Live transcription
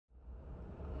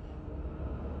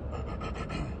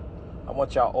I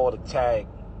want y'all all to tag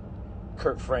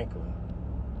Kirk Franklin.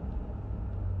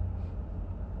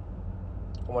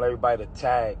 I want everybody to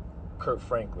tag Kirk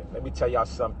Franklin. Let me tell y'all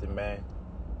something, man.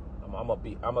 I'm gonna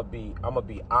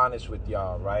be honest with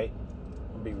y'all, right?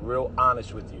 I'm gonna be real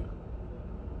honest with you,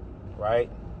 right?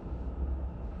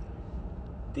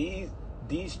 These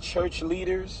church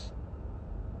leaders,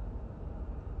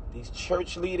 these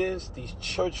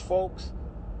church folks,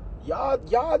 y'all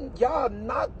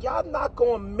not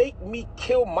gonna make me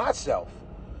kill myself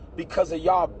because of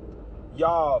y'all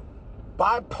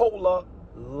bipolar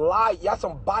lie. Y'all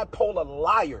some bipolar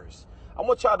liars. I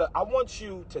want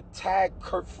you to tag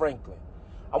Kirk Franklin.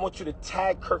 I want you to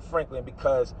tag Kirk Franklin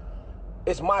because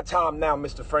it's my time now,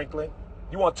 Mr. Franklin.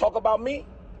 You want to talk about me?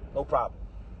 No problem.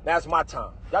 Now it's my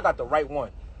time. Y'all got the right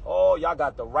one. Oh, y'all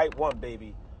got the right one,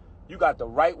 baby. You got the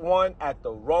right one at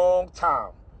the wrong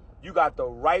time. You got the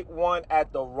right one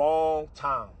at the wrong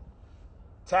time.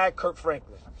 Tag Kirk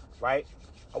Franklin, right?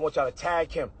 I want y'all to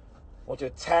tag him. I want you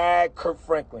to tag Kirk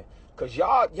Franklin. Because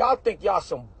y'all think y'all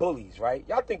some bullies, right?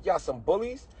 Y'all think y'all some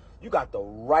bullies? You got the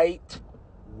right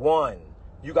one.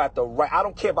 You got the right. I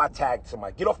don't care if I tagged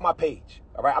somebody. Get off my page.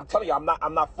 All right? I'm telling you, I'm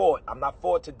not for it. I'm not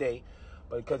for it today.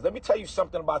 But because let me tell you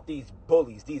something about these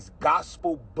bullies, these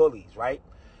gospel bullies, right?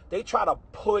 They try to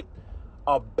put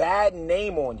a bad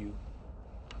name on you.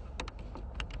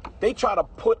 They try to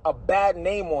put a bad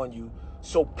name on you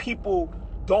so people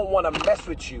don't want to mess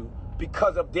with you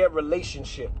because of their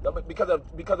relationship, because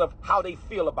of how they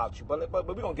feel about you. But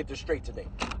we're going to get this straight today.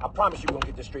 I promise you we're going to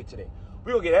get this straight today.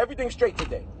 We're going to get everything straight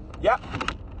today. Yep.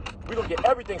 We're going to get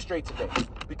everything straight today.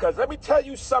 Because let me tell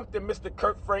you something, Mr.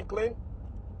 Kirk Franklin.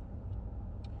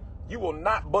 You will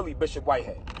not bully Bishop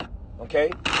Whitehead.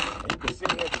 Okay? And you can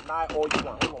sit here and deny all you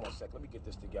want. Hold on one sec. Let me get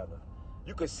this together.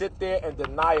 You can sit there and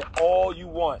deny it all you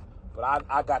want. But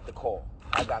I got the call.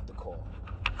 I got the call.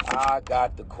 I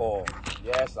got the call.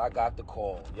 Yes, I got the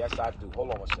call. Yes, I do. Hold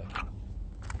on one second.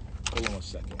 Hold on one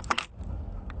second.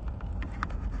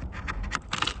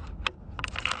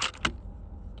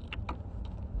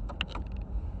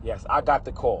 Yes, I got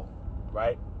the call,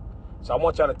 right? So I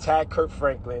want y'all to tag Kirk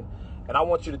Franklin, and I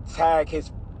want you to tag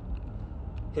his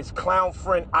clown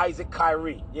friend Isaac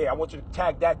Kyrie. Yeah, I want you to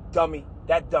tag that dummy.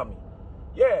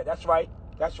 Yeah, that's right.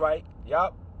 That's right.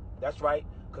 Yup, that's right.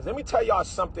 Because let me tell y'all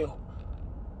something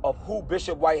of who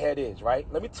Bishop Whitehead is, right?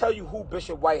 Let me tell you who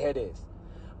Bishop Whitehead is.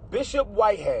 Bishop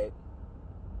Whitehead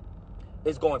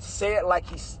is going to say it like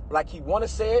he want to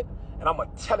say it, and I'm going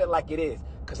to tell it like it is,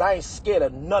 because I ain't scared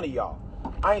of none of y'all.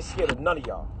 I ain't scared of none of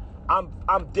y'all.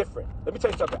 I'm different. Let me tell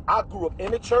you something. I grew up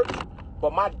in the church,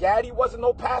 but my daddy wasn't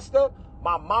no pastor.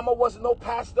 My mama wasn't no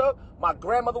pastor. My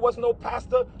grandmother wasn't no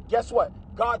pastor. Guess what?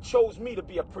 God chose me to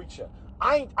be a preacher.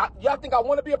 Y'all think I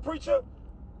want to be a preacher?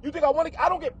 You think I want to? I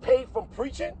don't get paid from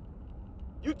preaching.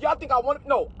 Y'all think I want to?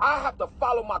 No, I have to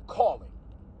follow my calling.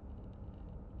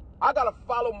 I gotta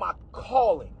follow my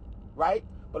calling, right?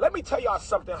 But let me tell y'all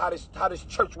something. How this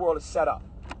church world is set up.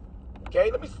 Okay,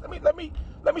 let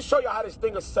me show you how this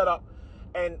thing is set up.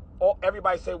 And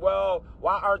everybody say, well,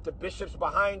 why aren't the bishops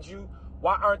behind you?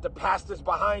 Why aren't the pastors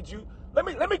behind you? Let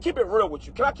me keep it real with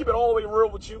you. Can I keep it all the way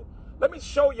real with you? Let me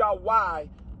show y'all why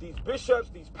these bishops,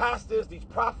 these pastors, these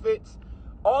prophets,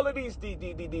 all of these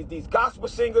gospel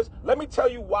singers, let me tell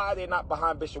you why they're not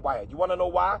behind Bishop Whitehead. You want to know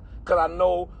why? Because I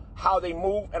know how they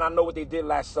move and I know what they did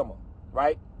last summer,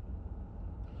 right?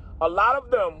 A lot of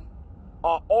them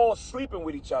are all sleeping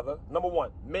with each other. Number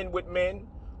one, men with men,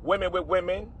 women with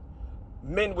women,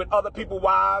 men with other people's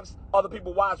wives, other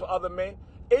people's wives with other men.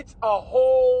 It's a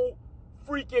whole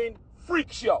freaking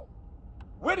freak show.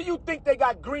 Where do you think they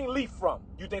got green leaf from?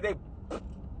 You think they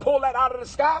pull that out of the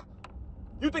sky?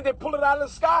 You think they pull it out of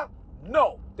the sky?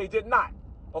 No, they did not.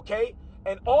 Okay?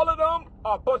 And all of them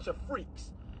are a bunch of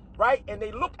freaks, right? And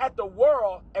they look at the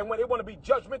world, and when they want to be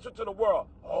judgmental to the world,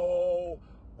 oh,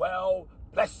 well,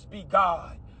 blessed be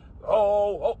God.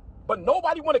 Oh, but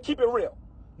nobody want to keep it real.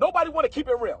 Nobody want to keep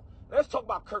it real. Let's talk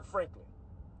about Kirk Franklin.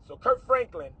 So Kirk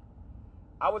Franklin,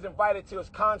 I was invited to his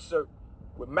concert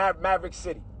with Maverick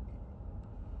City.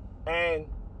 And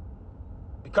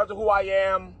because of who I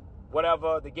am,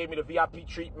 whatever, they gave me the VIP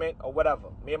treatment or whatever.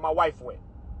 Me and my wife went.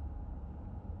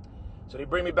 So they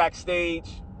bring me backstage,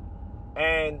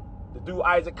 and the dude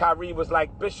Isaac Kyrie was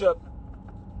like, Bishop,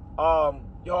 yo,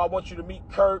 I want you to meet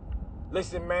Kirk.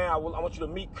 Listen, man, I want you to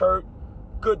meet Kirk.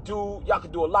 Good dude. Y'all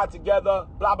can do a lot together.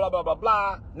 Blah, blah, blah, blah,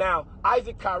 blah. Now,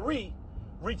 Isaac Kyrie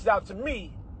reached out to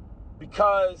me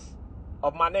because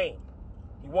of my name.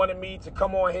 He wanted me to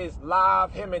come on his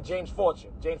live, him and James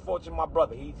Fortune. James Fortune, my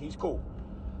brother. He's cool.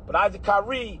 But Isaac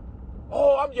Kyrie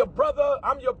oh, I'm your brother,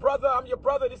 I'm your brother, I'm your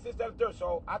brother, this, that, and the third.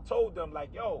 So I told them,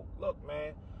 like, yo, look,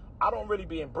 man, I don't really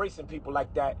be embracing people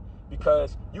like that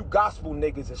because you gospel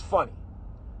niggas is funny.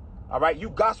 All right, you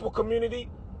gospel community,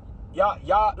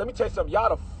 y'all, let me tell you something,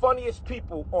 y'all the funniest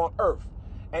people on earth.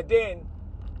 And then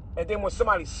when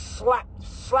somebody slap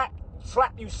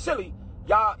you silly,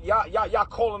 y'all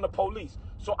calling the police.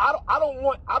 So I don't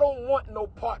want no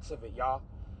parts of it, y'all.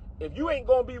 If you ain't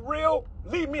gonna be real,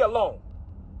 leave me alone.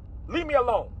 Leave me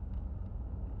alone.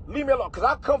 Leave me alone. Because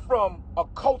I come from a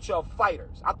culture of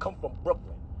fighters. I come from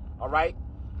Brooklyn. All right?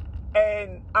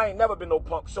 And I ain't never been no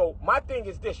punk. So my thing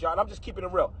is this, y'all. And I'm just keeping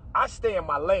it real. I stay in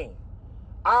my lane.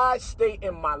 I stay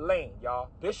in my lane, y'all.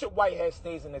 Bishop Whitehead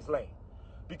stays in his lane.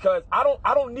 Because I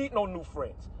don't need no new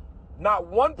friends. Not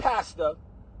one pastor,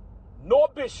 nor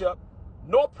bishop,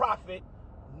 nor prophet,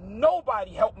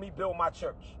 nobody helped me build my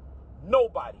church.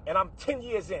 Nobody. And I'm 10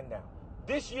 years in now.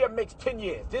 This year makes 10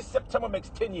 years. This September makes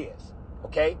 10 years.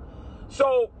 Okay?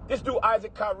 So, this dude,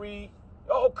 Isaac Kyrie,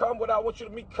 oh, come, what I want you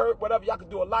to meet Kirk, whatever. Y'all can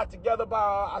do a lot together.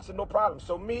 I said, no problem.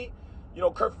 So, me,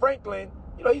 Kirk Franklin,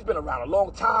 he's been around a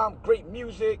long time. Great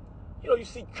music. You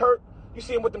see Kirk. You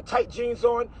see him with them tight jeans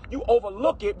on. You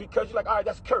overlook it because you're like, all right,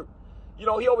 that's Kirk. He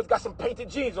always got some painted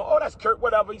jeans on. Oh, that's Kirk,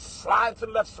 whatever. He's sliding to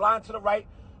the left, sliding to the right.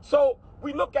 So,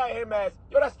 we look at him as,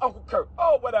 that's Uncle Kirk.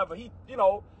 Oh, whatever. He,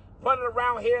 running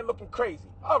around here looking crazy.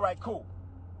 All right, cool.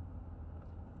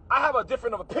 I have a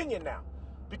different opinion now.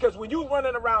 Because when you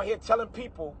running around here telling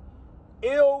people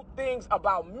ill things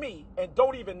about me and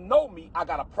don't even know me, I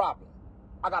got a problem.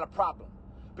 I got a problem.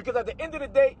 Because at the end of the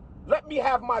day, let me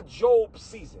have my Job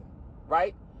season,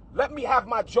 right? Let me have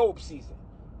my Job season.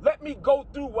 Let me go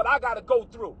through what I got to go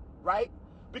through, right?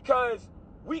 Because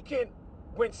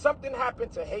when something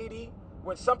happened to Haiti,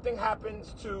 when something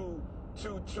happens to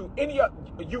any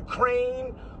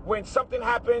Ukraine, when something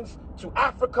happens to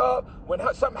Africa, when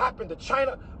something happened to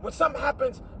China, when something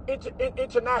happens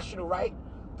international, right?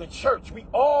 The church, we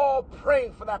all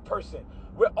praying for that person.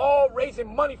 We're all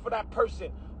raising money for that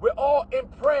person. We're all in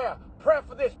prayer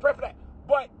for this, prayer for that.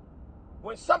 But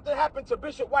when something happened to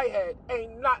Bishop Whitehead,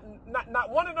 ain't not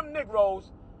one of them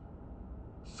Negroes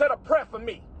said a prayer for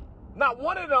me. Not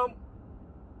one of them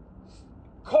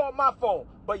called my phone.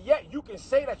 But yet you can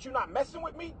say that you're not messing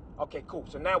with me? Okay, cool.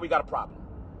 So now we got a problem.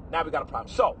 Now we got a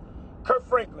problem. So, Kirk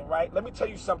Franklin, right? Let me tell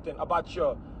you something about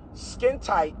your skin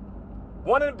tight,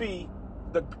 wanting to be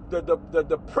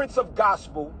the prince of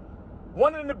gospel,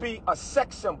 wanting to be a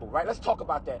sex symbol, right? Let's talk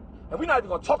about that. And we're not even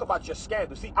going to talk about your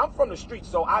scandals. See, I'm from the streets,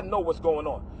 so I know what's going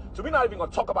on. So we're not even going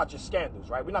to talk about your scandals,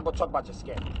 right? We're not going to talk about your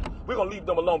scandals. We're going to leave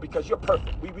them alone because you're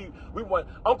perfect. We want,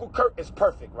 Uncle Kirk is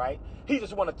perfect, right? He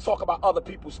just want to talk about other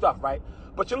people's stuff, right?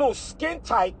 But you're a little skin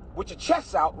tight with your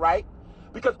chest out, right?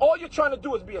 Because all you're trying to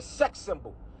do is be a sex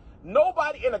symbol.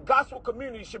 Nobody in a gospel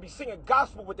community should be singing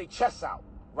gospel with their chests out,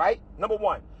 right? Number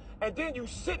one. And then you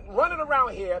running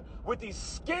around here with these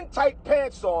skin tight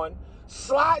pants on,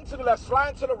 sliding to the left,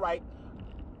 sliding to the right.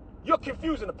 You're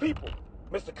confusing the people,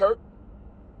 Mr. Kirk.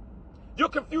 You're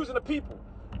confusing the people.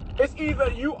 It's either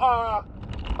you are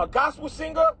a gospel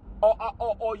singer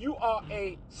or you are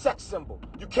a sex symbol.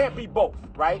 You can't be both,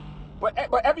 right? But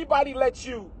everybody lets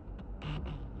you.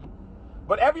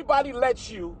 But everybody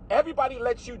lets you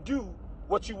do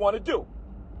what you want to do,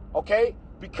 okay?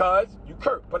 Because you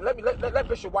Kirk. But let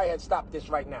Bishop Whitehead stop this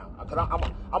right now. Because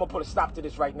I'm gonna put a stop to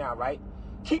this right now, right?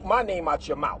 Keep my name out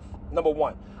your mouth. Number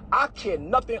one, I care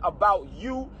nothing about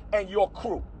you and your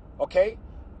crew, okay?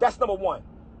 That's number one.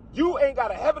 You ain't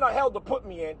got a heaven or hell to put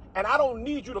me in, and I don't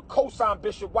need you to co-sign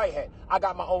Bishop Whitehead. I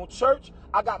got my own church,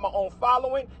 I got my own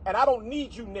following, and I don't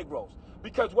need you Negroes.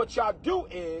 Because what y'all do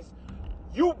is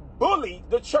you bully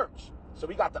the church. So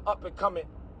we got the up and coming.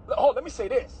 Oh, let me say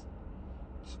this.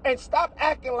 And stop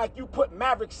acting like you put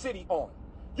Maverick City on.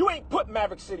 You ain't put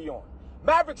Maverick City on.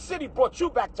 Maverick City brought you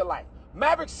back to life.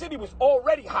 Maverick City was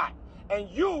already hot, and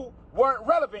you weren't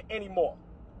relevant anymore.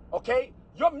 Okay?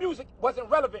 Your music wasn't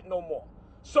relevant no more.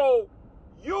 So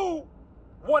you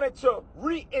wanted to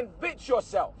reinvent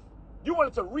yourself. You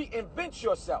wanted to reinvent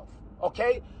yourself.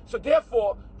 Okay? So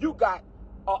therefore, you got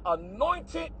an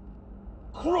anointed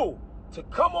crew to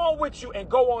come on with you and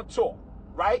go on tour,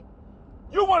 right?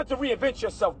 You wanted to reinvent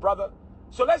yourself, brother.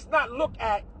 So let's not look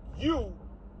at you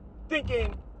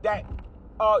thinking that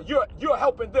you're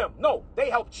helping them. No, they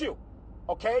helped you,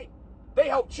 okay? They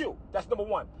helped you. That's number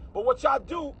one. But what y'all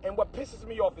do and what pisses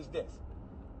me off is this.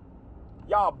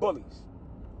 Y'all are bullies.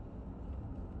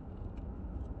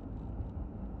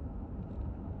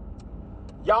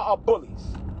 Y'all are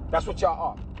bullies. That's what y'all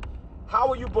are. How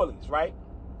are you bullies, right?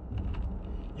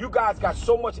 You guys got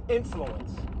so much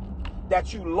influence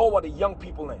that you lower the young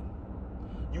people in.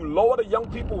 You lower the young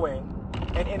people in,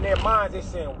 and in their minds they're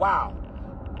saying, wow,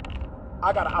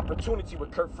 I got an opportunity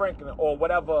with Kirk Franklin or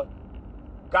whatever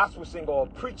gospel singer or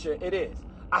preacher it is.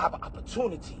 I have an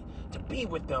opportunity to be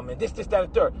with them and this, that,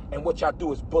 and third. And what y'all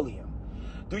do is bully them.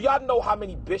 Do y'all know how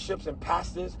many bishops and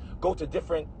pastors go to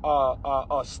different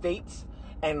states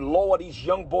and lower these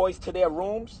young boys to their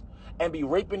rooms and be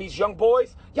raping these young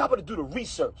boys? Y'all better do the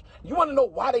research. You want to know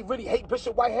why they really hate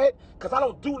Bishop Whitehead? Because I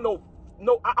don't do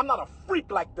I'm not a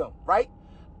freak like them, right?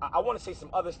 I want to say some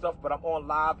other stuff, but I'm on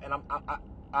live and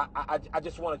I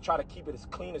just want to try to keep it as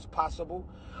clean as possible.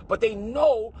 But they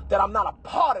know that I'm not a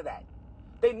part of that.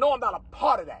 They know I'm not a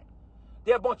part of that.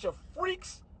 They're a bunch of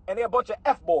freaks and they're a bunch of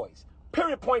F-boys.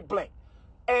 Period, point blank.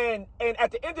 And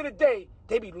at the end of the day,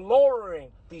 they be lowering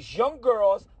these young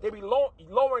girls. They be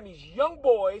lowering these young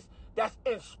boys that's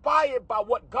inspired by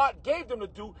what God gave them to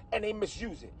do, and they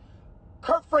misuse it.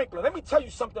 Kirk Franklin, let me tell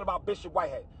you something about Bishop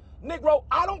Whitehead. Negro,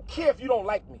 I don't care if you don't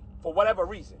like me for whatever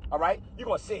reason, all right? You're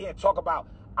going to sit here and talk about,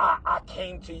 I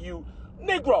came to you.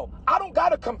 Negro, I don't got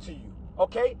to come to you,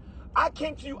 okay? I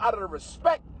came to you out of the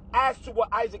respect as to what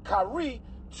Isaac Kyrie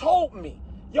told me.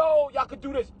 Yo, y'all could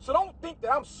do this. So don't think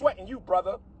that I'm sweating you,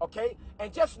 brother, okay?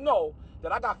 And just know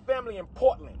that I got family in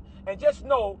Portland. And just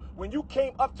know when you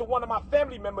came up to one of my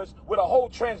family members with a whole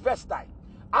transvestite,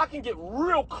 I can get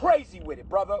real crazy with it,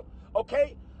 brother,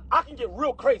 okay? I can get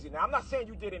real crazy. Now, I'm not saying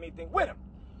you did anything with him.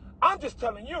 I'm just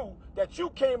telling you that you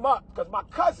came up because my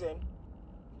cousin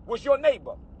was your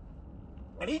neighbor.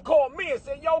 And he called me and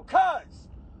said, yo, cuz,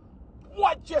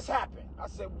 what just happened? I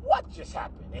said, what just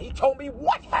happened? And he told me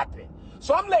what happened.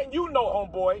 So I'm letting you know,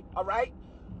 homeboy, all right?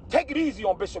 Take it easy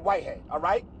on Bishop Whitehead, all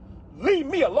right? Leave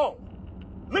me alone.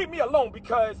 Leave me alone,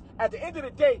 because at the end of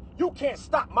the day, you can't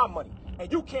stop my money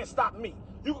and you can't stop me.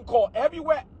 You can call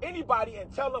everywhere, anybody,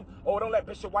 and tell them, oh, don't let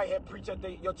Bishop Whitehead preach at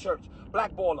your church.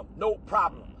 Blackball them. No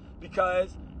problem.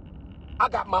 Because I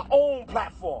got my own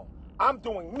platform. I'm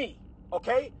doing me,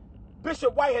 okay?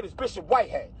 Bishop Whitehead is Bishop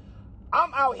Whitehead.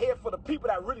 I'm out here for the people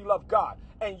that really love God.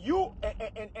 And you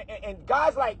and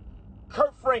guys like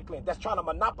Kirk Franklin that's trying to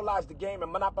monopolize the game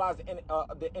and monopolize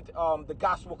the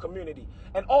gospel community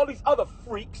and all these other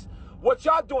freaks, what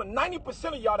y'all doing,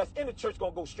 90% of y'all that's in the church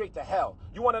gonna go straight to hell.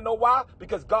 You wanna know why?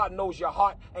 Because God knows your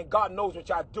heart and God knows what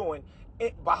y'all doing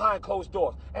behind closed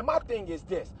doors. And my thing is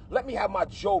this, let me have my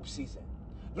Job season.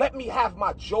 Let me have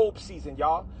my Job season,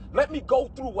 y'all. Let me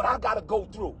go through what I gotta go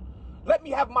through. Let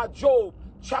me have my Job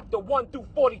chapter 1 through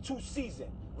 42 season,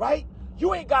 right?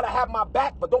 You ain't gotta have my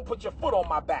back, but don't put your foot on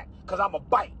my back, because I'm a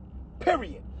bite,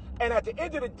 period. And at the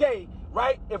end of the day,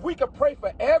 right, if we could pray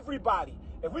for everybody,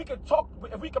 if we could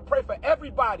pray for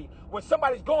everybody when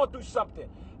somebody's going through something,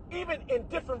 even in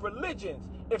different religions,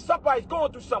 if somebody's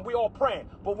going through something, we all praying.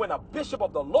 But when a bishop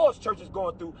of the Lord's church is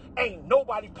going through, ain't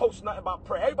nobody post nothing about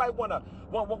prayer. Everybody wanna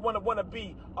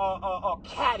be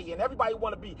catty, and everybody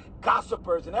wanna be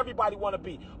gossipers, and everybody wanna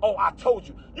be, oh, I told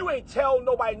you. You ain't tell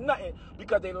nobody nothing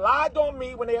because they lied on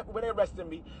me when they arrested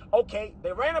me. Okay,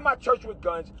 they ran in my church with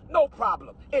guns. No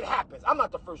problem. It happens. I'm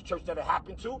not the first church that it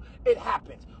happened to. It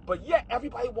happens. But yet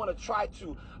everybody wanna try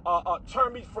to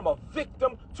turn me from a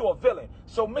victim to a villain.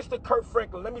 So Mr. Kirk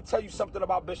Franklin, let me tell you something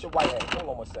about Bishop Whitehead. Hold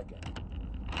on one second.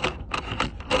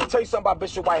 Let me tell you something about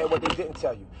Bishop Whitehead, what they didn't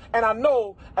tell you. And I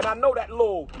know that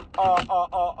little,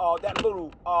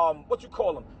 what you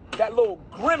call him? That little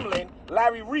gremlin,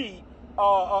 Larry Reed,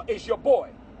 is your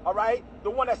boy, all right? The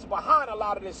one that's behind a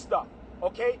lot of this stuff,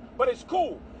 okay? But it's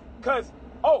cool, because,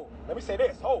 oh, let me say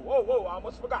this. Whoa, I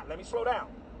almost forgot. Let me slow down.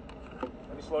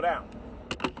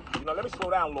 You know, let me slow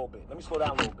down a little bit. Let me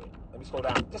slow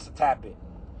down just a tad bit.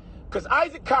 Because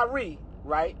Isaac Kyrie,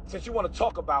 right, since you want to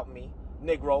talk about me,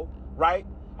 Negro, right?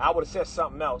 I would have said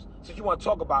something else. Since you want to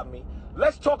talk about me,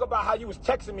 let's talk about how you was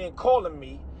texting me and calling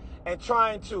me and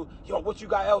trying to, yo,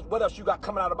 what else you got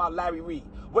coming out about Larry Reed?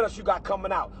 What else you got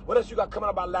coming out? What else you got coming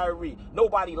out about Larry Reed?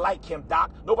 Nobody like him,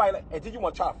 Doc. And then you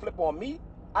want to try to flip on me,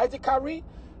 Isaac Kyrie?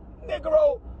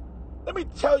 Negro, let me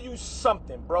tell you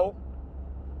something, bro.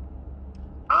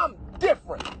 I'm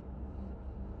different,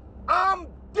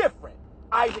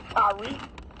 Isaac Kyrie.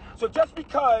 So just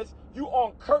because you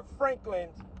on Kirk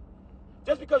Franklin's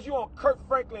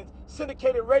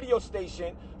syndicated radio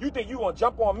station, you think you gonna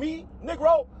jump on me,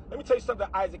 Negro? Let me tell you something,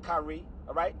 Isaac Kyrie,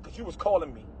 all right? Because you was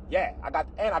calling me. Yeah, I got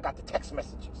the text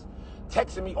messages.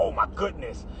 Texting me, oh my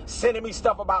goodness, sending me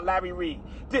stuff about Larry Reed,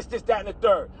 this, that, and the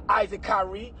third. Isaac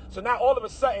Kyrie. So now all of a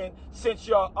sudden, since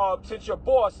your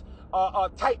boss,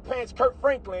 tight pants Kirk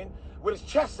Franklin, with his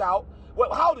chest out,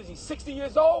 well, how old is he? 60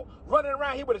 years old, running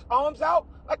around here with his arms out?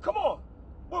 Like, come on,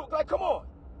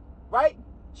 right?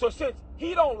 So since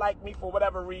he don't like me for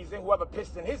whatever reason, whoever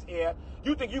pissed in his ear,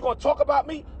 you think you're going to talk about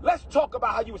me? Let's talk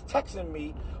about how you was texting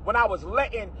me when I was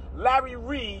letting Larry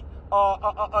Reed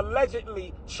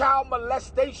allegedly child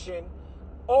molestation,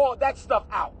 all that stuff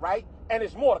out, right? And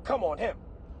it's more to come on him.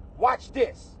 Watch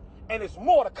this. And it's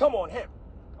more to come on him,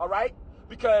 all right?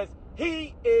 Because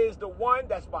he is the one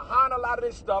that's behind a lot of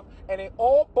this stuff, and it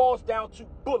all boils down to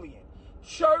bullying.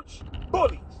 Church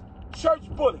bullies. Church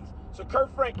bullies. So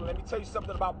Kirk Franklin, let me tell you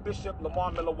something about Bishop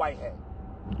Lamor Whitehead.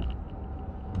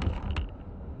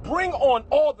 Bring on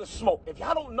all the smoke. If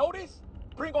y'all don't know this,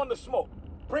 bring on the smoke.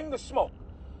 Bring the smoke.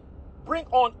 Bring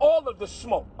on all of the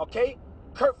smoke, okay?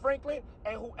 Kirk Franklin,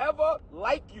 and whoever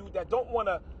like you that don't want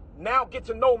to now get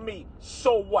to know me,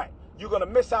 so what? You're going to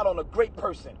miss out on a great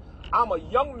person. I'm a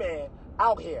young man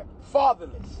out here,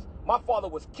 fatherless. My father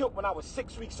was killed when I was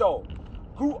 6 weeks old.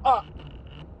 Grew up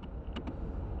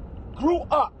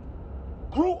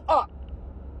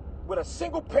with a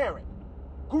single parent.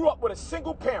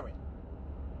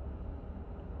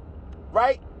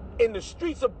 Right? In the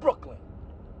streets of Brooklyn.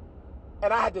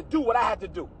 And I had to do what I had to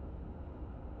do.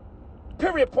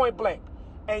 Period, point blank.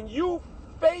 And you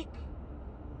fake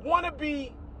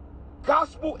wannabe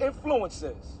gospel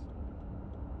influencers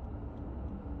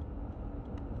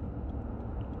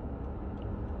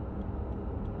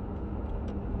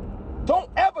don't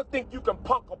ever think you can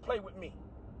punk or play with me.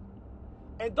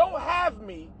 And don't have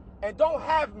me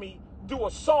do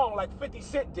a song like 50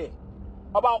 Cent did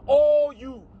about all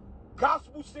you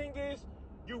gospel singers,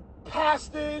 you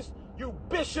pastors, you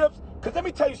bishops. Because let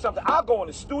me tell you something. I'll go in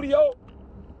the studio.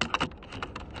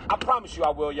 I promise you I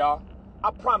will, y'all.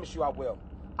 I promise you I will.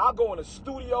 I'll go in the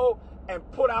studio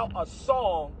and put out a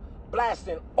song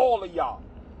blasting all of y'all.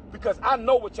 Because I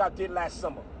know what y'all did last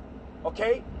summer.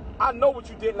 Okay? I know what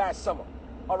you did last summer.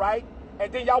 All right?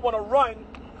 And then y'all want to run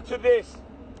to this,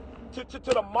 to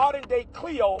the modern day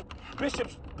Cleo,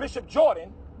 Bishop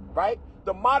Jordan, right?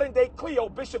 The modern day Cleo,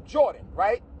 Bishop Jordan,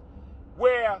 right?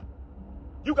 Where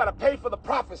you got to pay for the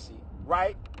prophecy,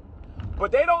 right?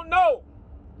 But they don't know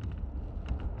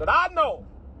that I know.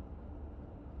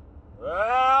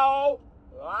 Well,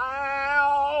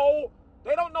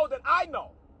 they don't know that I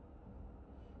know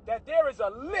that there is a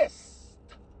list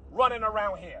running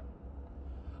around here.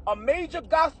 A major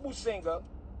gospel singer,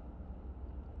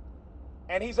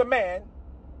 and he's a man,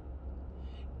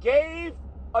 gave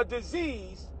a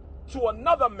disease to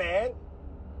another man,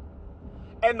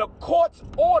 and the courts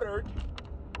ordered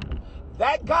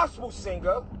that gospel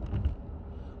singer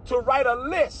to write a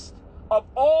list of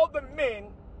all the men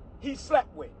he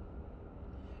slept with.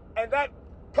 And that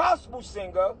gospel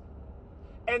singer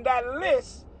and that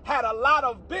list had a lot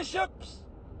of bishops,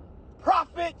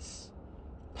 prophets,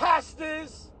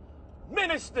 pastors,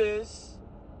 ministers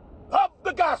of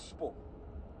the gospel.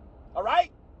 All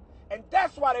right? And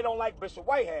that's why they don't like Bishop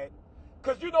Whitehead.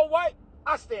 Because you know what?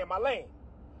 I stay in my lane.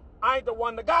 I ain't the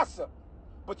one to gossip.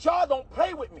 But y'all don't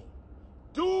play with me.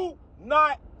 Do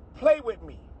not play with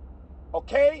me.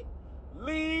 Okay?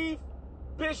 Leave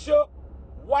Bishop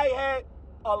Whitehead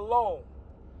alone.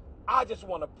 I just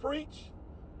want to preach.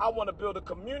 I want to build a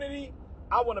community.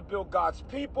 I want to build God's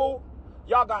people.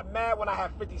 Y'all got mad when I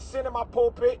had 50 Cent in my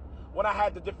pulpit, when I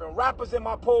had the different rappers in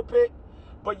my pulpit,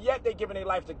 but yet they giving their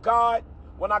life to God.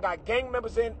 When I got gang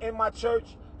members in my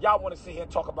church, y'all want to sit here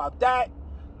and talk about that.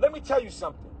 Let me tell you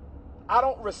something. I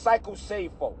don't recycle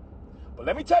save folk. But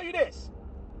let me tell you this.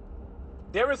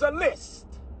 There is a list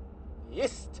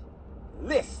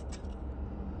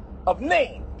of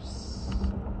names.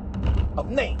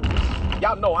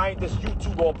 Y'all know I ain't this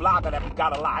YouTube or blogger that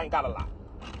got a lot. I ain't got a lot.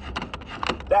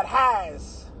 That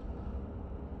has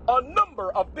a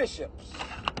number of bishops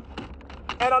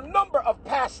and a number of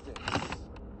pastors.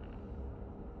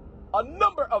 A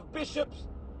number of bishops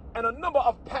and a number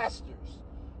of pastors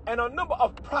and a number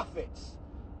of prophets.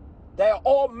 They are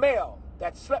all male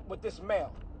that slept with this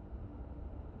male.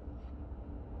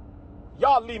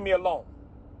 Y'all leave me alone.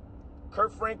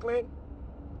 Kirk Franklin,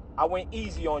 I went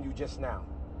easy on you just now.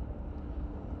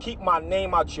 Keep my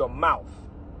name out your mouth.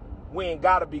 We ain't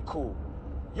gotta be cool.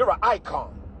 You're an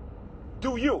icon.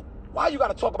 Do you? Why you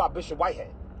gotta talk about Bishop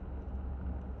Whitehead?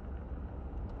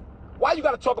 Why you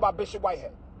gotta talk about Bishop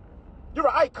Whitehead? You're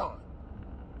an icon.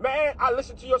 Man, I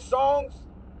listen to your songs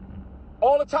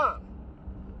all the time.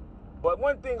 But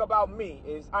one thing about me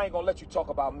is I ain't gonna let you talk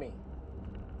about me.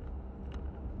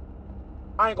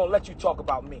 I ain't gonna let you talk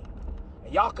about me.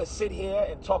 And y'all could sit here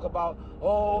and talk about,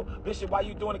 oh, Bishop, why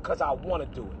you doing it? Because I want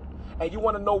to do it. And you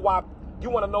want to know why? You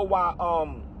want to know why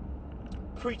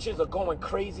preachers are going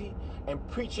crazy and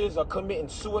preachers are committing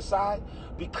suicide?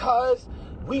 Because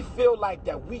we feel like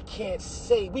that we can't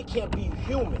be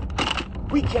human.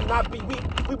 We cannot be,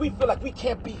 we feel like we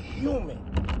can't be human,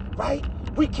 right?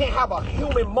 We can't have a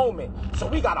human moment. So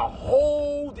we got to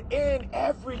hold in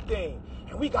everything.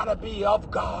 And we got to be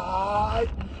of God.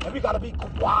 And we got to be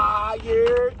quiet.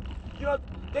 You know,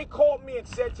 they called me and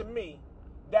said to me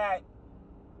that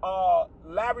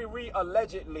Larry Reed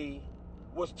allegedly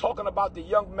was talking about the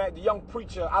young man, the young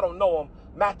preacher, I don't know him,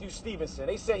 Matthew Stevenson.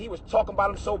 They said he was talking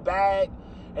about him so bad.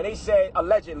 And they said,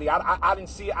 allegedly, I didn't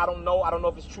see it, I don't know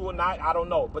if it's true or not, I don't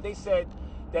know. But they said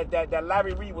that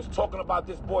Larry Reed was talking about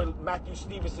this boy, Matthew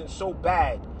Stevenson, so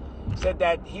bad. Said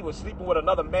that he was sleeping with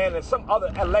another man and some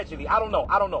other, allegedly, I don't know.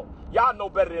 Y'all know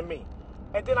better than me.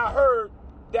 And then I heard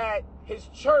that his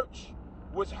church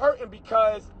was hurting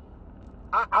because,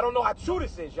 I don't know how true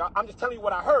this is, y'all. I'm just telling you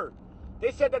what I heard.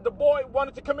 They said that the boy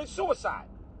wanted to commit suicide.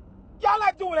 Y'all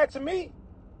not doing that to me.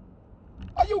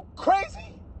 Are you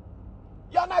crazy?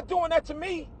 Y'all not doing that to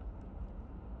me.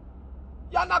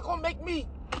 Y'all not gonna make me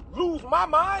lose my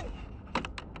mind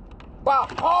by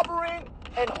harboring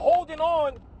and holding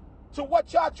on to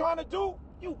what y'all trying to do.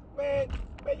 You, man,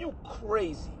 you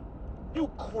crazy.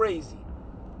 You crazy.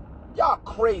 Y'all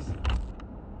crazy.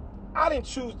 I didn't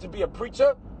choose to be a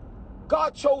preacher.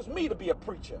 God chose me to be a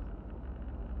preacher.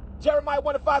 Jeremiah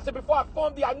 1:5 said, before I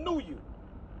formed thee, I knew you.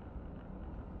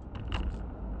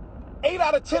 8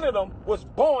 out of 10 of them was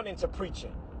born into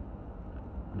preaching.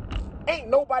 Ain't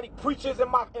nobody preachers in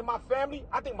my family.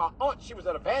 I think my aunt, she was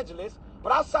an evangelist.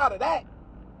 But outside of that,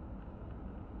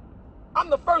 I'm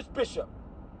the first bishop.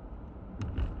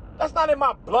 That's not in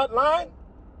my bloodline.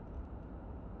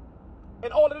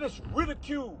 And all of this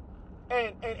ridicule.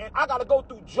 And I got to go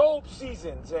through Job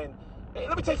seasons. And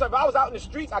let me tell you something. If I was out in the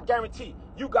streets, I guarantee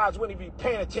you guys wouldn't even be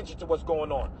paying attention to what's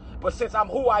going on. But since I'm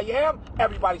who I am,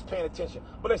 everybody's paying attention.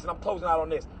 But listen, I'm closing out on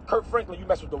this. Kirk Franklin, you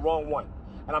messed with the wrong one.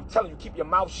 And I'm telling you, keep your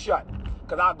mouth shut.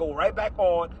 Because I'll go right back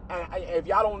on. And if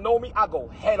y'all don't know me, I go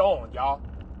head on, y'all.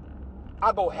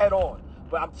 I go head on.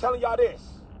 But I'm telling y'all this.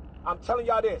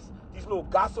 These little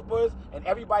gossipers and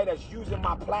everybody that's using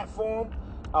my platform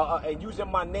and using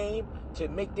my name to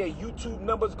make their YouTube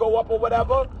numbers go up or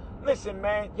whatever. Listen,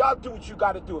 man, y'all do what you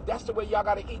got to do. If that's the way y'all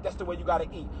got to eat, that's the way you got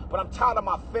to eat. But I'm tired of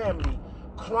my family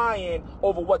crying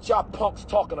over what y'all punks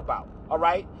talking about, all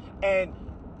right? And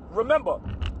remember,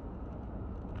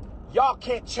 y'all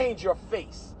can't change your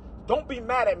face. Don't be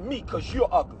mad at me because you're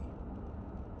ugly.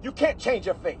 You can't change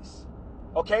your face,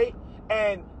 okay?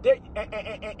 And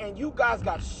you guys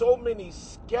got so many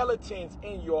skeletons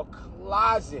in your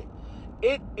closet.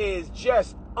 It is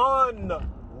just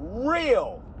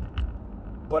unreal.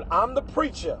 But I'm the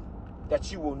preacher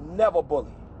that you will never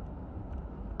bully.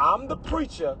 I'm the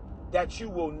preacher that you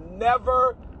will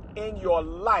never in your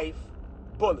life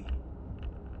bully.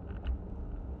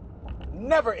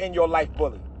 Never in your life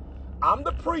bully. I'm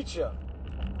the preacher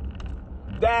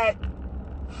that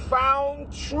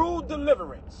found true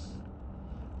deliverance.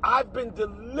 I've been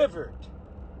delivered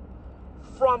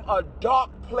from a dark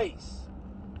place,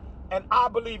 and I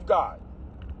believe God.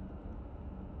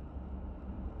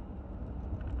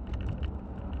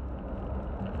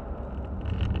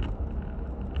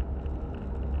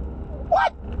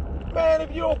 What? Man,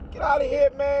 if you don't get out of here,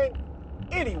 man.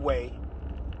 Anyway,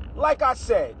 like I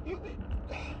said,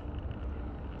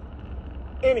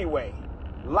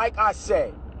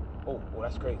 oh,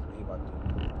 that's crazy. What are you about to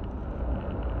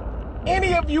do?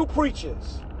 Any of you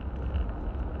preachers,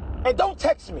 and don't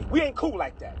text me. We ain't cool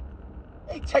like that.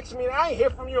 Hey, text me. I ain't hear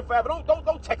from you in forever.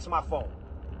 Don't text my phone.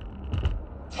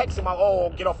 Texting my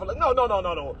get off of it.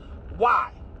 No.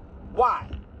 Why?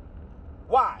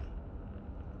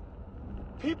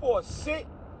 People will sit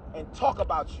and talk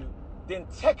about you, then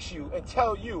text you and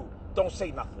tell you, don't say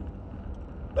nothing.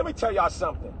 Let me tell y'all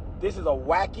something. This is a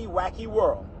wacky, wacky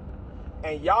world.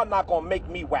 And y'all not going to make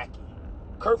me wacky.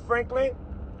 Kirk Franklin,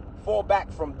 fall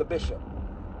back from the bishop.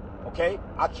 Okay?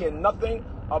 I care nothing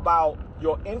about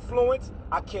your influence.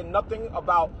 I care nothing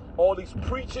about all these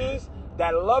preachers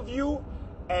that love you.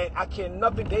 And I care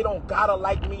nothing. They don't gotta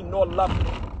like me nor love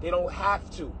me. They don't have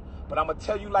to. But I'm going to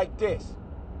tell you like this.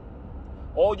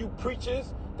 All you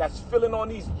preachers that's filling on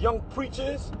these young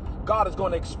preachers, God is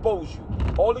going to expose you.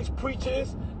 All these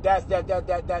preachers that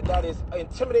is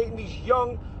intimidating these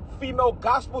young female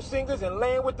gospel singers and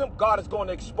laying with them, God is going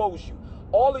to expose you.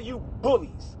 All of you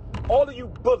bullies, all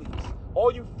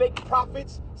you fake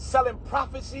prophets selling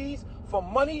prophecies for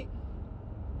money,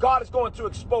 God is going to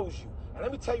expose you. And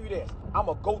let me tell you this, I'm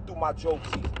going to go through my Job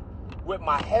season with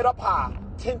my head up high,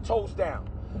 10 toes down.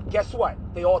 Guess what?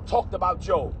 They all talked about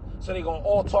Job. so they're going to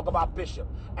all talk about Bishop.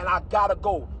 And I got to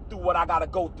go through what I got to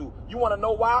go through. You want to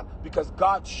know why? Because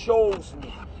God chose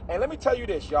me. And let me tell you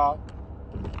this, y'all.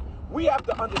 We have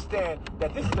to understand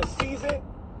that this is a season.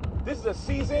 This is a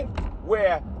season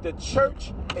where the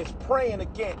church is praying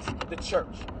against the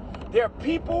church. There are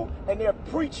people and there are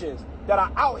preachers that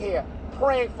are out here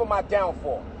praying for my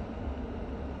downfall.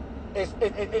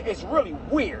 It's really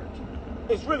weird.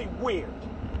 It's really weird.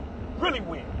 Really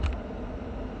weird.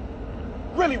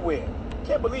 Really weird.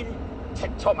 Can't believe you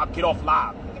talking about get off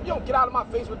live. If you don't get out of my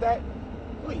face with that,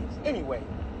 please. Anyway.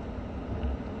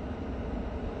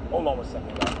 Hold on 1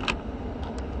 second, y'all.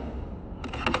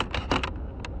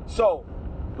 So,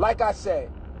 like I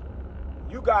said,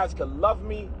 you guys can love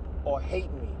me or hate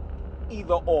me.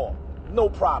 Either or. No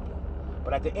problem.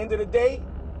 But at the end of the day,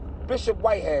 Bishop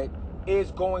Whitehead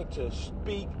is going to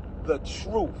speak the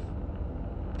truth.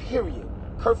 Period.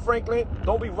 Kirk Franklin,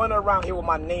 don't be running around here with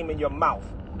my name in your mouth.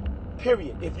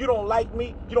 Period. If you don't like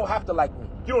me, you don't have to like me.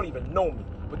 You don't even know me.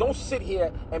 But don't sit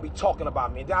here and be talking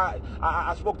about me. And then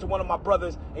I spoke to one of my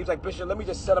brothers, and he was like, Bishop, let me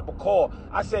just set up a call.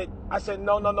 I said,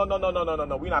 no.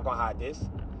 We're not going to hide this.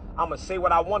 I'm going to say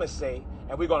what I want to say,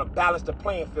 and we're going to balance the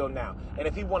playing field now. And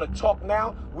if he want to talk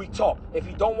now, we talk. If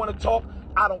he don't want to talk,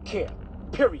 I don't care.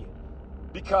 Period.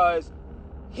 Because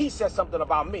he said something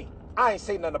about me. I ain't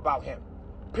say nothing about him.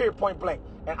 Period, point blank.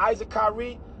 And Isaac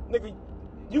Kyrie, nigga,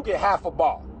 you get half a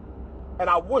bar. And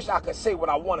I wish I could say what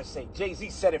I want to say. Jay-Z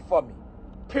said it for me.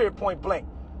 Period, point blank.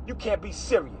 You can't be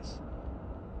serious.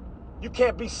 You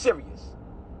can't be serious.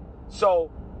 So,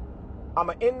 I'm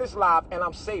going to end this live and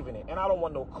I'm saving it. And I don't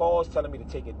want no calls telling me to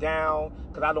take it down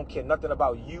because I don't care nothing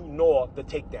about you nor the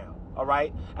takedown. All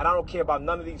right? And I don't care about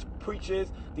none of these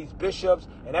preachers, these bishops,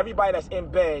 and everybody that's in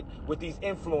bed with these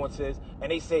influences.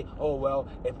 And they say, oh, well,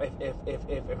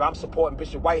 if I'm supporting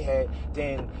Bishop Whitehead,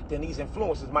 then these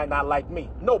influencers might not like me.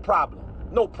 No problem.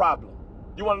 No problem.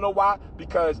 You want to know why?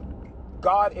 Because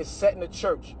God is setting the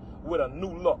church with a new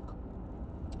look,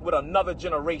 with another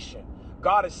generation.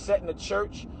 God is setting the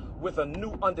church with a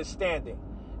new understanding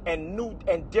and new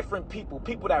and different people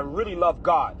that really love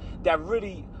God, that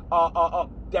really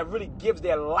gives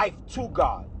their life to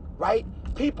God, right?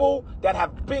 People that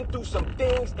have been through some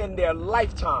things in their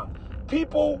lifetime.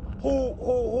 People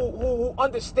who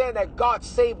understand that God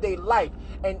saved their life,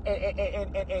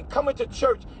 and coming to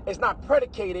church is not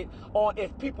predicated on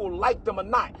if people like them or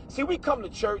not. See, we come to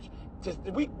church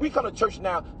we come to church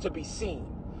now to be seen.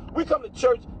 We come to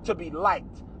church to be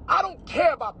liked. I don't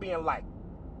care about being liked.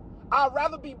 I'd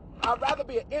rather be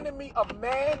an enemy of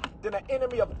man than an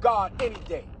enemy of God any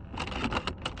day.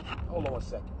 Hold on 1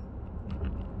 second.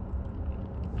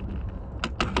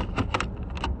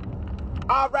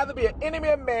 I'd rather be an enemy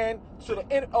of man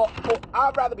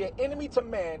I'd rather be an enemy to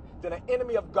man than an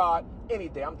enemy of God any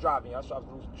day. I'm driving, y'all, so I was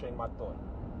losing train of my thought.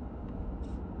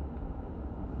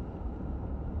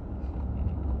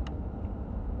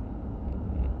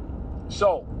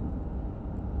 So,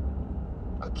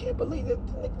 I can't believe it.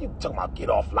 You talking about get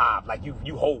off live like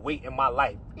you hold weight in my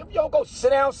life. If y'all go sit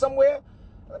down somewhere,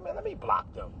 let me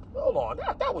block them. Hold on,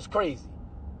 that was crazy.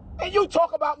 And you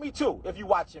talk about me too if you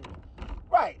watching me.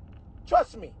 Right.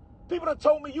 Trust me. People done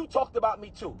told me you talked about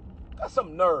me too. Got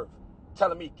some nerve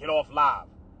telling me get off live.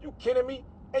 You kidding me?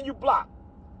 And you block.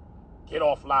 Get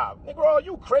off live. Nigga, are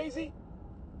you crazy?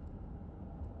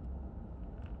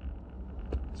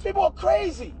 These people are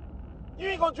crazy. You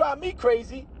ain't gonna drive me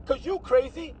crazy because you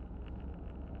crazy.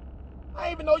 I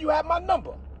didn't even know you had my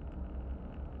number.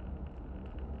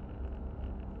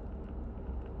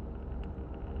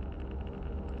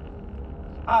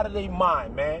 Out of their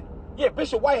mind, man. Yeah,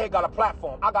 Bishop Whitehead got a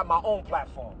platform. I got my own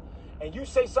platform. And you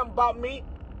say something about me,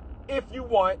 if you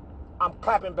want, I'm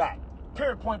clapping back.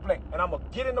 Period, point blank. And I'm going to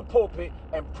get in the pulpit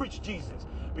and preach Jesus.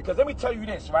 Because let me tell you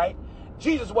this, right?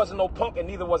 Jesus wasn't no punk and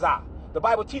neither was I. The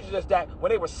Bible teaches us that when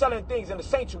they were selling things in the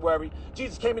sanctuary,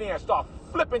 Jesus came in there and started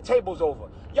flipping tables over.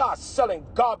 Y'all selling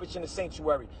garbage in the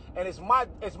sanctuary. And it's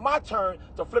my turn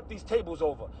to flip these tables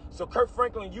over. So Kirk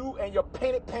Franklin, you and your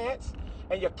painted pants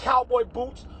and your cowboy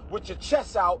boots with your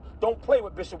chest out, don't play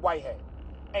with Bishop Whitehead.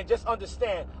 And just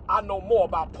understand, I know more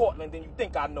about Portland than you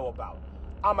think I know about.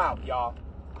 I'm out, y'all.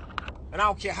 And I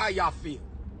don't care how y'all feel.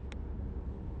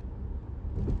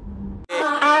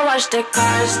 I watch the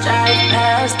cars drive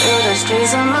past through the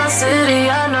streets of my city.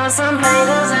 I know some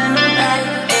haters in the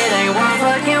back. It ain't one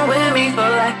fucking with me. Feel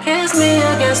like it's me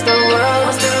against the world.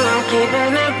 But still I'm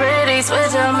keeping it pretty.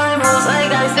 Switch up my moves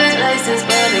like ISIS, laces.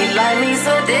 Baby, like me,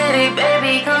 so diddy.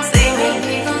 Baby, come see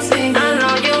me. I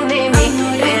know you need me.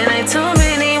 It ain't too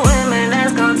many women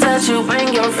that's gonna touch you.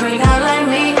 Bring your freak out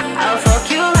like me. I'll fuck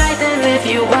you right then if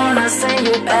you wanna send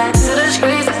you back to the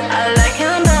streets.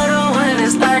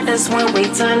 that's when we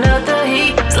turn up the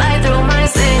heat. Slide through my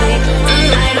city.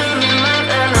 Tonight I'm in my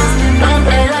feelings. Don't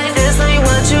play like this ain't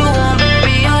what you want,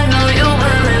 baby. I know you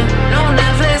willing. No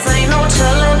Netflix, ain't no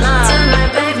chillin'.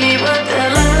 Tonight, baby, we're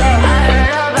dealing. I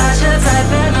heard about your type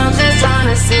and I'm just trying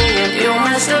to see if you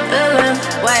match the feeling.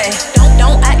 Wait,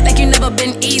 don't act like you never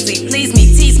been easy. Please me,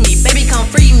 tease me, baby, come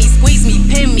free me, squeeze me,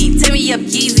 pin me, tear me up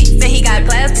Yeezy. Say he got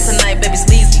class, but tonight, baby,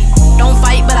 sleazy. Don't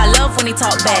fight, but I love when he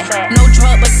talk back. No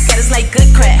drug, but get us like good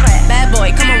crack. Bad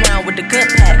boy, come around with the good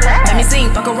pack. Let me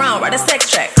sing, fuck around, write a sex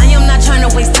track. I am not trying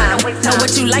to waste time. Know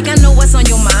what you like, I know what's on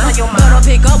your mind. But I'll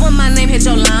pick up when my name hit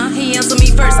your line. He answer me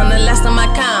first, I'm the last of my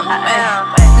kind.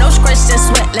 No scratch,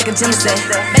 just sweat like a gym set.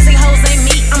 Basic hoes ain't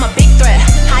me, I'm a big threat.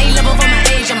 High level for my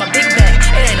age, I'm a big bet.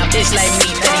 It ain't a bitch like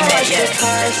me that ain't that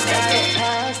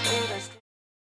yet.